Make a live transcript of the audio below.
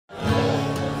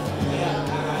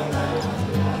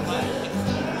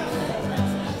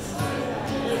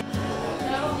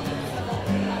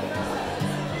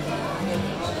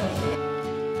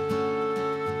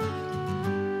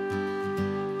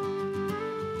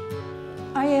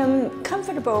I am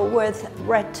comfortable with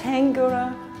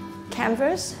rectangular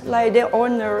canvas, like the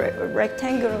ordinary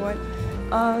rectangular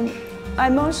one.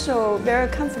 I'm also very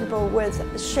comfortable with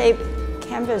shaped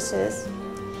canvases,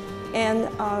 and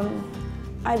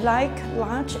I like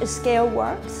large scale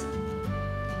works.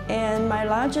 And my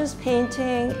largest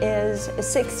painting is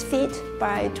 6 feet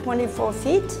by 24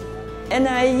 feet. And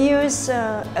I use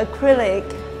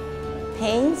acrylic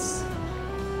paints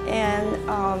and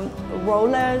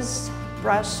rollers,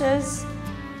 brushes,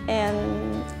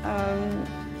 and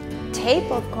tape,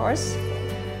 of course,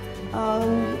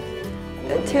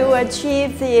 to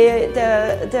achieve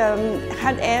the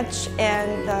hard edge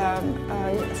and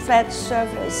flat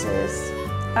surfaces.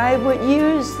 I would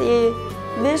use the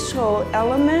visual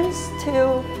elements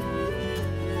to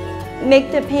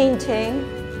make the painting,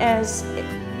 as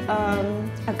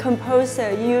a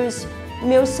composer use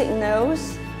music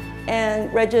notes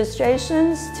and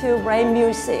registrations to write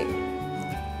music.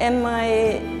 And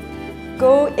my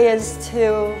goal is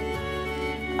to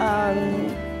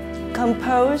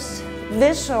compose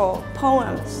visual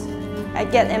poems. I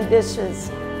get ambitious.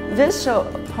 Visual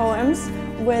poems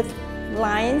with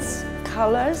lines,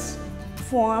 colors,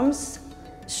 forms,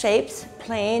 shapes,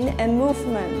 plane, and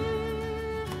movement.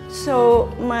 So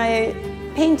my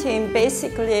painting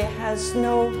basically has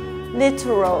no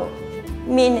literal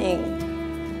meaning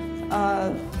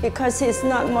because it's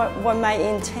not what my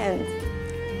intent.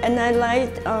 And I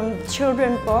like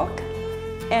children's book,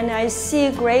 and I see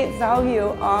great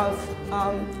value of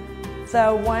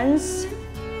the once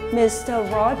Mr.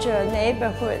 Roger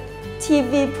neighborhood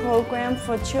TV program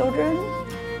for children,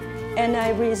 and I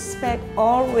respect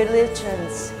all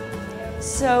religions.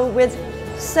 So with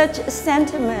such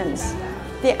sentiments,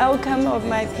 the outcome of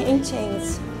my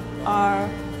paintings are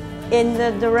in the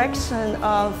direction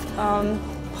of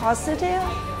positive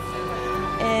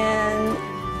and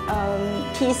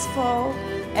peaceful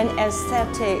and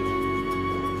aesthetic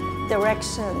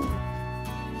direction.